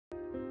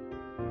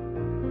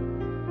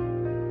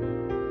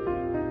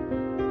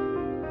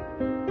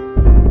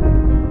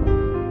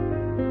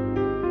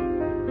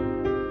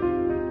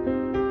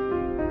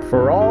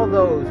For all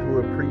those who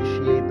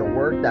appreciate the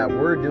work that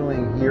we're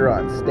doing here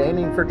on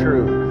Standing for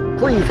Truth,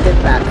 please hit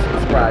that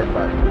subscribe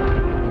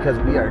button because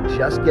we are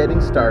just getting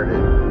started.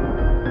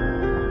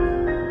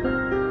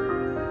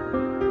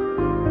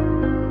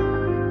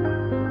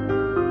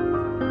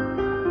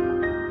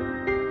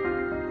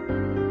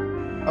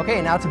 Okay,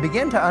 now to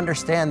begin to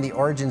understand the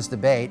origins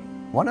debate,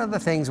 one of the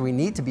things we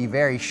need to be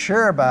very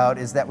sure about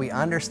is that we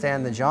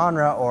understand the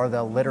genre or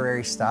the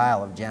literary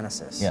style of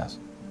Genesis. Yes.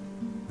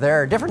 There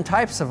are different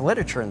types of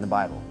literature in the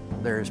Bible.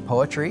 There's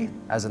poetry,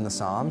 as in the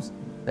Psalms.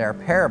 There are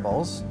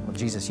parables. Well,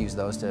 Jesus used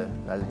those to,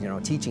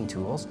 teaching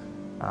tools.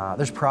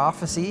 There's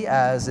prophecy,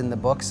 as in the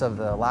books of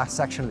the last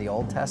section of the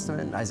Old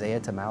Testament,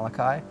 Isaiah to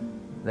Malachi.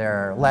 There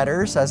are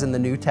letters, as in the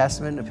New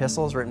Testament,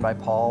 epistles written by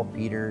Paul,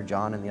 Peter,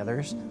 John, and the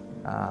others.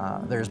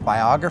 There's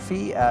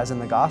biography, as in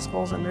the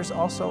Gospels, and there's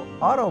also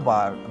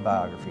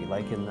autobiography,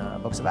 like in the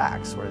books of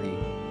Acts, where the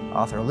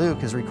author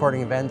Luke is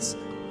recording events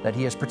that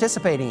he is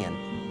participating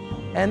in.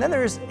 And then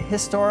there's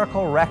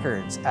historical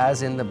records,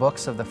 as in the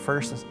books of the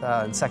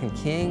 1st and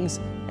 2nd Kings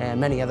and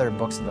many other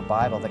books of the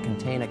Bible that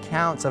contain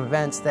accounts of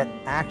events that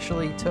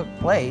actually took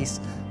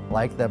place,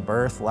 like the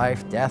birth,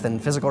 life, death,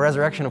 and physical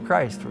resurrection of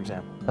Christ, for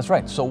example. That's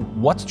right. So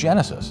what's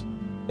Genesis?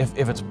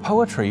 If it's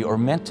poetry or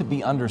meant to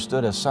be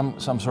understood as some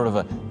sort of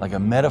a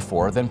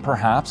metaphor, then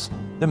perhaps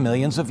the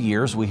millions of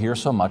years we hear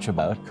so much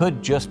about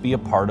could just be a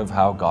part of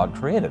how God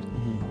created.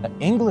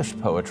 English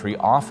poetry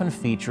often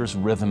features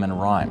rhythm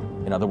and rhyme,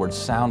 in other words,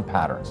 sound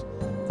patterns.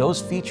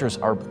 Those features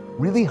are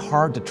really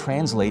hard to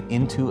translate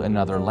into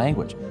another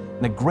language.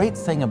 And the great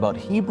thing about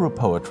Hebrew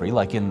poetry,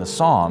 like in the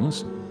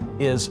Psalms,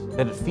 is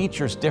that it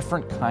features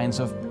different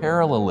kinds of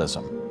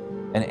parallelism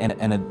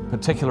and a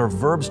particular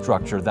verb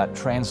structure that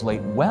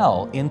translate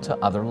well into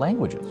other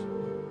languages.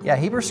 Yeah,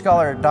 Hebrew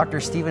scholar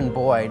Dr. Stephen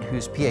Boyd,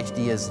 whose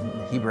PhD is in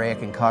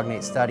Hebraic and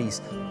Cognate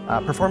Studies,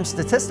 performed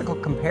statistical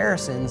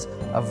comparisons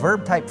of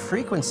verb-type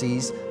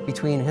frequencies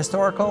between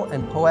historical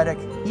and poetic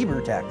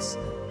Hebrew texts.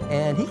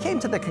 And he came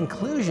to the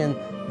conclusion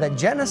that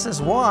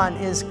Genesis 1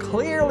 is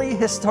clearly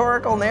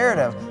historical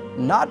narrative,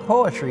 not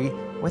poetry,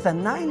 with a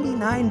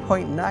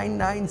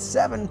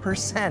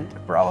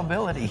 99.997%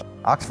 probability.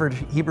 Oxford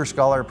Hebrew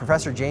scholar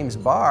Professor James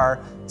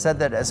Barr said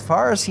that as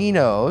far as he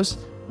knows,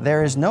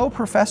 there is no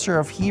professor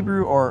of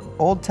Hebrew or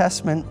Old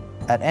Testament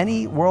at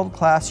any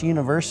world-class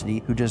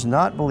university who does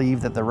not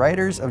believe that the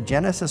writers of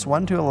Genesis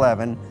 1 to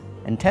 11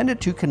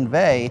 intended to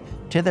convey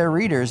to their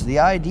readers the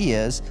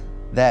ideas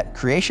that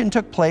creation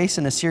took place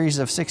in a series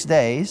of 6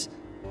 days,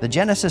 the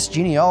Genesis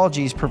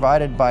genealogies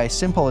provided by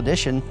simple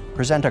addition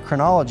present a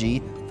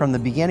chronology from the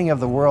beginning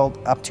of the world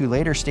up to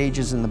later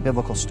stages in the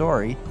biblical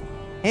story,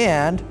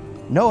 and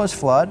Noah's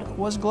flood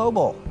was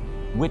global.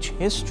 Which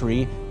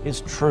history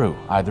is true,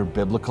 either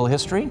biblical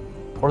history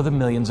or the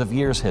millions of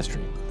years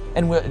history?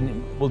 And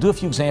we'll do a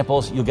few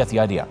examples, you'll get the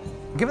idea.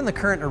 Given the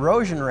current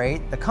erosion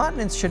rate, the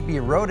continents should be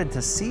eroded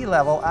to sea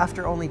level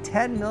after only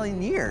 10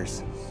 million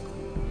years.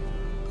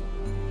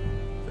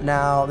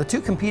 Now, the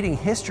two competing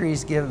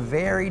histories give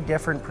very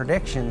different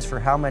predictions for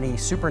how many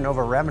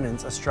supernova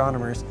remnants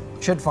astronomers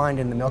should find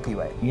in the Milky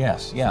Way.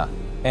 Yes, yeah.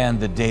 And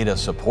the data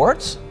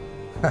supports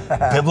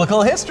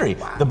biblical history.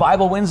 Wow. The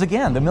Bible wins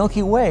again. The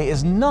Milky Way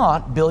is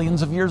not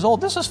billions of years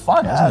old. This is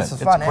fun, isn't it? This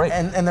is fun. It's great.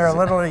 And there are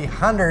literally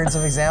hundreds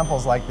of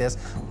examples like this.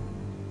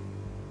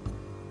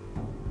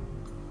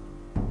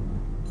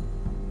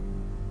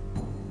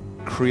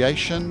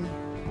 Creation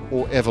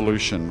or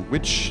evolution,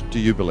 which do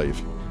you believe?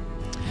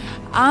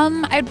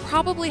 I'd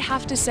probably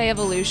have to say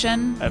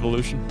evolution.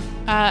 Evolution.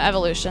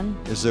 Evolution.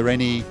 Is there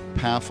any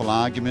powerful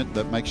argument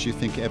that makes you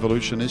think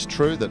evolution is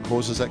true that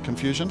causes that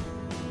confusion?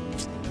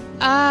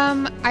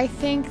 I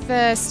think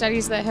the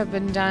studies that have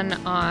been done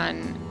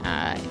on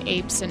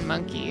apes and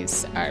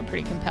monkeys are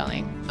pretty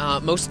compelling.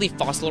 Mostly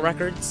fossil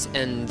records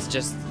and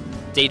just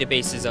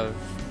databases of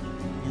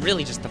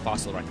really just the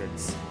fossil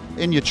records.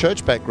 In your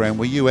church background,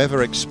 were you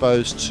ever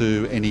exposed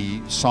to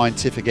any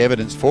scientific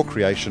evidence for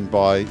creation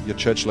by your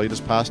church leaders,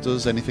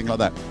 pastors, anything like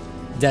that?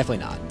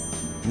 Definitely not.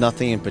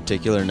 Nothing in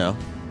particular, no.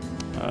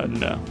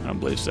 No, I don't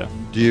believe so.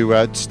 Do you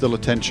still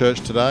attend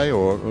church today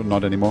or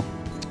not anymore?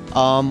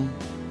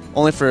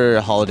 Only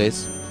for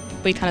holidays.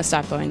 We kind of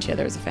stopped going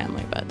together as a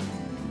family, but...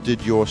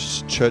 Did your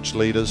church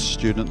leaders,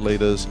 student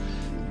leaders,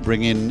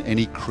 bring in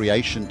any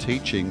creation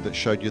teaching that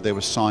showed you there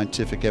was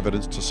scientific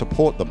evidence to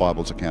support the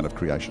Bible's account of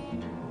creation?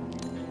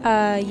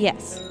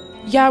 Yes.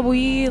 Yeah,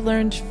 we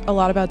learned a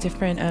lot about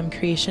different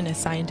creationist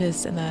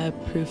scientists and the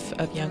proof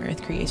of young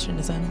Earth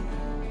creationism.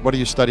 What are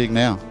you studying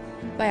now?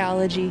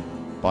 Biology.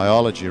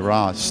 Biology,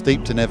 right.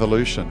 Steeped in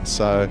evolution.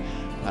 So,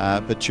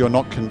 but you're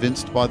not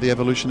convinced by the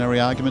evolutionary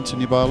arguments in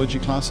your biology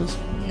classes?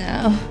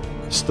 No.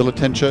 Still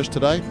attend church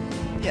today?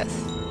 Yes.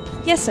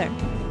 Yes, sir.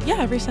 Yeah,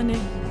 every Sunday.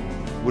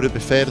 Would it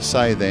be fair to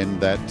say then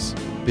that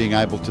being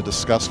able to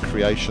discuss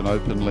creation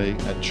openly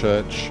at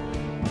church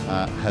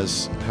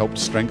has helped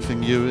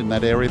strengthen you in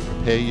that area,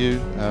 prepare you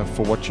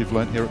for what you've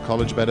learned here at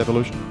college about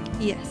evolution?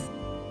 Yes.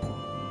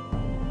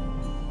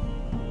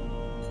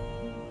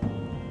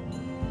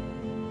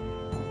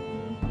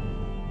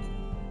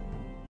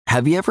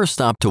 Have you ever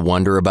stopped to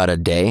wonder about a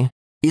day?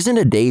 Isn't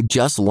a day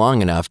just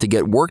long enough to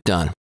get work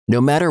done?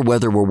 No matter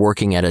whether we're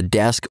working at a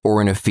desk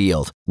or in a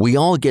field, we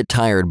all get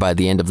tired by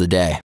the end of the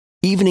day.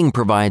 Evening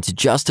provides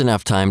just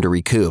enough time to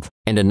recoup,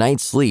 and a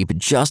night's sleep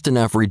just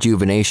enough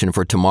rejuvenation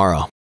for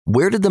tomorrow.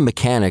 Where did the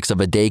mechanics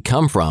of a day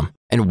come from,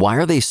 and why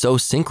are they so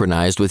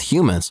synchronized with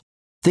humans?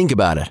 Think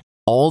about it.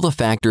 All the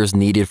factors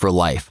needed for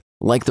life,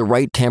 like the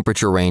right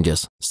temperature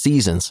ranges,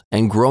 seasons,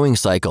 and growing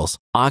cycles,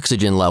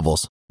 oxygen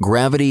levels,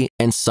 gravity,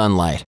 and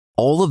sunlight,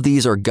 all of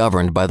these are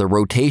governed by the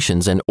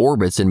rotations and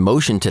orbits in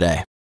motion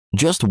today.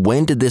 Just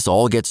when did this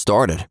all get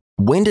started?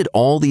 When did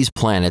all these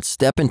planets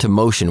step into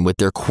motion with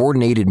their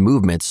coordinated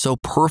movements so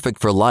perfect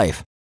for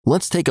life?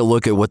 Let's take a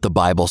look at what the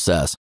Bible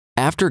says.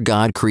 After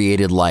God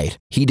created light,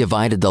 He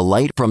divided the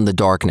light from the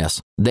darkness.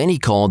 Then He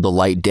called the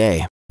light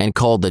day and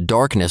called the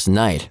darkness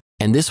night.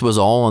 And this was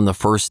all on the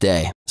first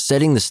day,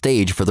 setting the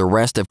stage for the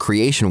rest of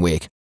creation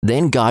week.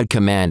 Then God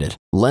commanded,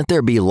 "Let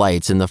there be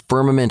lights in the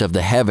firmament of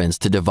the heavens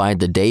to divide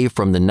the day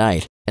from the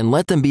night, and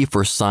let them be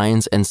for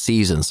signs and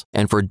seasons,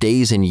 and for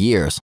days and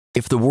years."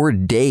 If the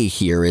word day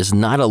here is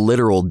not a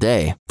literal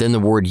day, then the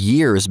word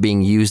years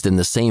being used in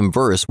the same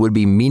verse would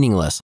be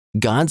meaningless.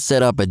 God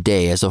set up a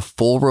day as a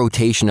full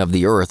rotation of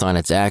the earth on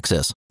its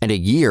axis, and a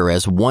year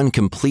as one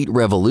complete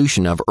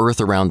revolution of earth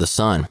around the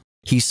sun.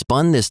 He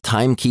spun this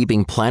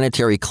timekeeping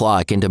planetary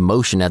clock into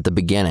motion at the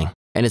beginning,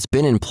 and it's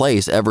been in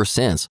place ever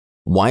since.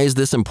 Why is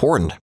this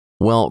important?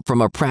 Well,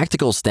 from a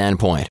practical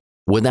standpoint,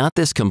 without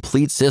this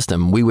complete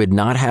system, we would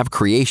not have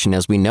creation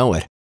as we know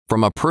it.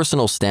 From a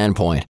personal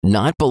standpoint,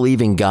 not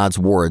believing God's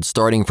word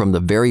starting from the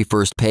very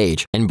first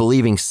page and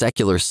believing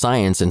secular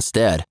science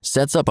instead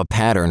sets up a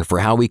pattern for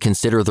how we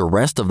consider the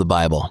rest of the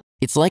Bible.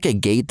 It's like a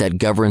gate that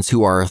governs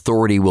who our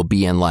authority will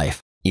be in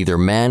life, either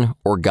man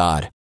or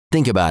God.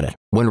 Think about it.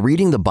 When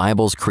reading the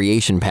Bible's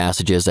creation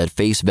passages at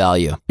face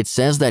value, it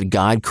says that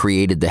God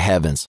created the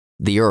heavens,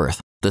 the earth,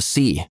 the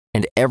sea,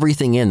 and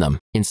everything in them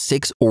in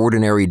 6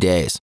 ordinary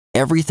days.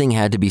 Everything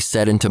had to be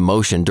set into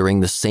motion during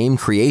the same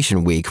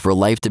creation week for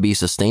life to be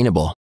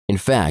sustainable. In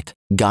fact,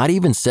 God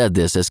even said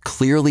this as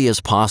clearly as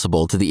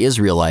possible to the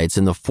Israelites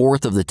in the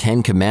 4th of the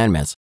 10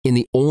 Commandments, in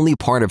the only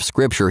part of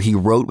Scripture He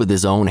wrote with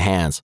His own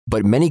hands.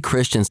 But many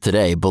Christians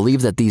today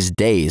believe that these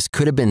days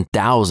could have been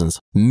thousands,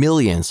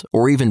 millions,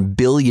 or even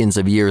billions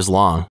of years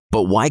long.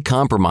 But why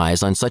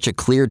compromise on such a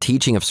clear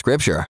teaching of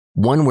Scripture?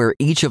 One where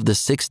each of the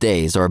 6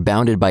 days are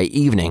bounded by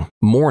evening,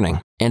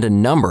 morning, and a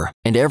number,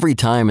 and every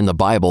time in the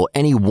Bible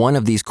any one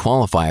of these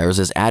qualifiers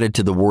is added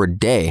to the word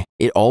day,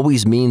 it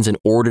always means an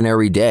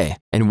ordinary day.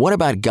 And what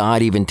about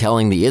God even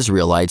telling the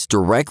Israelites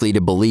directly to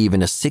believe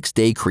in a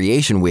 6-day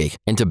creation week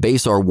and to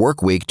base our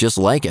work week just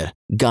like it?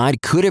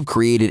 God could have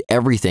created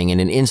everything in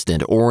an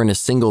instant or in a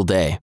single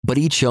day, but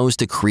He chose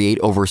to create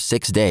over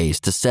 6 days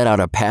to set out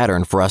a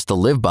pattern for us to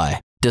live by.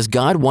 Does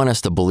God want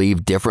us to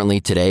believe differently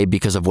today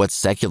because of what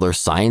secular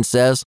science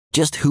says?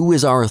 Just who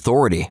is our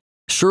authority?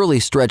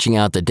 Surely stretching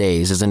out the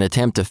days is an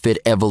attempt to fit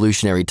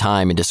evolutionary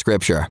time into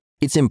Scripture.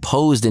 It's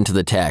imposed into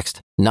the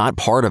text, not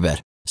part of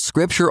it.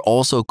 Scripture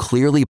also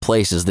clearly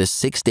places this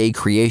 6-day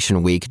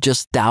creation week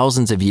just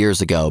thousands of years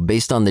ago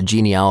based on the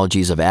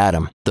genealogies of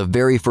Adam, the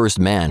very first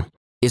man.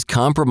 Is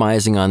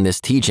compromising on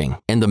this teaching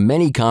and the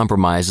many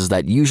compromises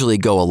that usually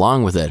go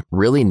along with it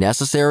really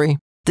necessary?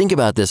 Think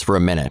about this for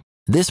a minute.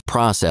 This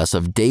process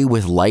of day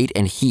with light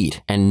and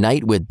heat and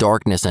night with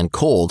darkness and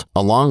cold,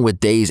 along with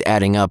days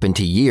adding up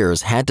into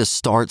years, had to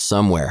start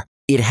somewhere.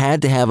 It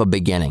had to have a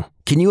beginning.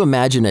 Can you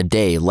imagine a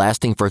day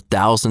lasting for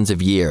thousands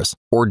of years?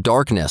 Or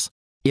darkness?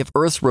 If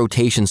Earth's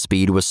rotation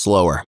speed was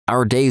slower,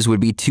 our days would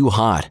be too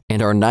hot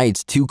and our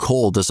nights too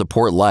cold to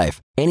support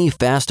life. Any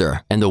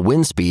faster and the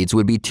wind speeds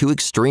would be too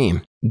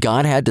extreme.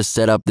 God had to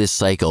set up this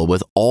cycle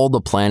with all the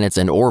planets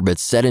and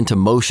orbits set into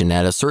motion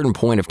at a certain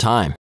point of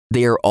time.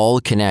 They are all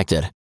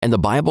connected. And the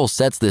Bible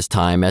sets this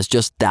time as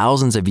just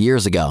thousands of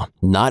years ago,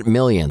 not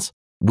millions.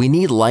 We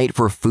need light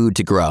for food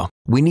to grow.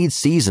 We need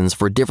seasons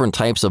for different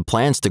types of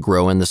plants to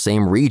grow in the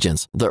same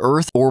regions. The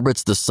Earth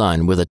orbits the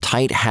Sun with a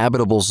tight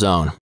habitable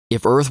zone.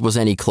 If Earth was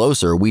any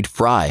closer, we'd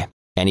fry.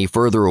 Any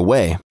further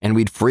away, and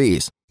we'd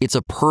freeze. It's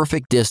a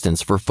perfect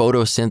distance for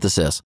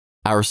photosynthesis.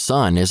 Our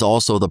Sun is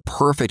also the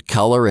perfect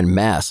color and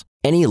mass.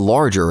 Any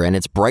larger and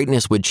its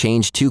brightness would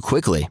change too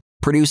quickly,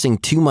 producing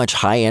too much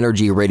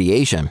high-energy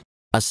radiation.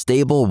 A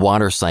stable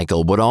water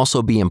cycle would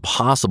also be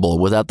impossible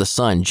without the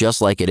Sun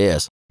just like it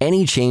is.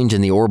 Any change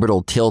in the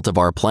orbital tilt of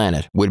our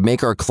planet would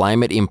make our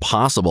climate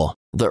impossible.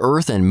 The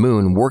Earth and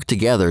Moon work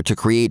together to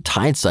create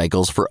tide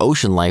cycles for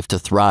ocean life to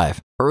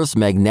thrive. Earth's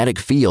magnetic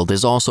field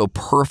is also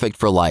perfect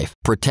for life,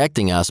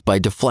 protecting us by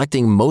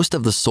deflecting most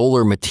of the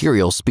solar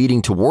material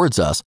speeding towards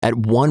us at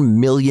 1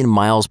 million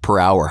miles per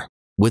hour.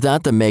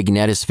 Without the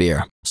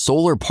magnetosphere,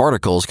 solar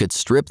particles could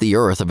strip the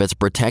Earth of its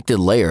protected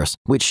layers,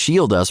 which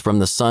shield us from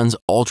the Sun's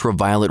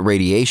ultraviolet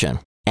radiation.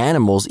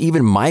 Animals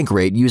even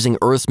migrate using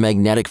Earth's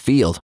magnetic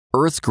field.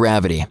 Earth's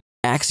gravity,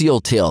 axial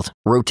tilt,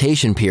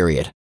 rotation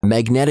period,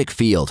 magnetic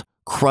field,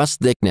 crust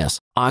thickness,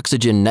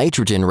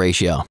 oxygen-nitrogen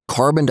ratio,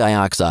 carbon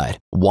dioxide,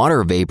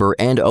 water vapor,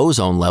 and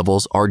ozone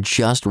levels are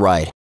just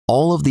right.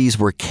 All of these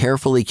were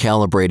carefully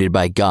calibrated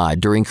by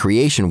God during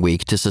creation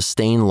week to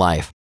sustain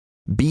life.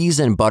 Bees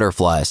and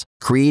butterflies,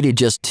 created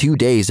just 2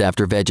 days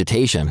after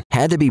vegetation,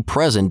 had to be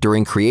present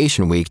during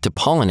creation week to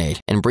pollinate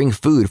and bring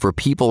food for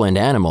people and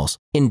animals.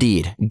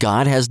 Indeed,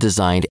 God has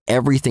designed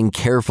everything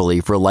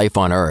carefully for life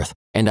on earth.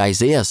 And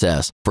Isaiah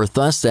says, "For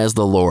thus says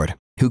the Lord,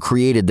 who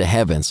created the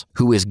heavens,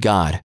 who is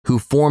God, who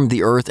formed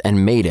the earth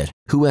and made it,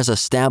 who has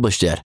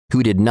established it,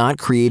 who did not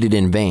create it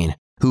in vain,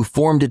 who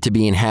formed it to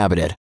be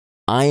inhabited.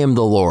 I am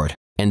the Lord,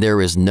 and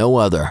there is no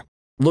other."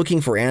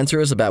 Looking for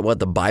answers about what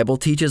the Bible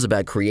teaches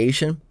about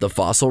creation, the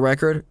fossil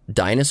record,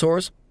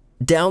 dinosaurs?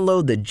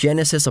 Download the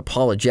Genesis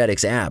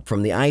Apologetics app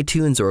from the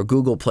iTunes or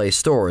Google Play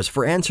stores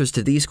for answers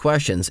to these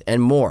questions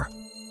and more.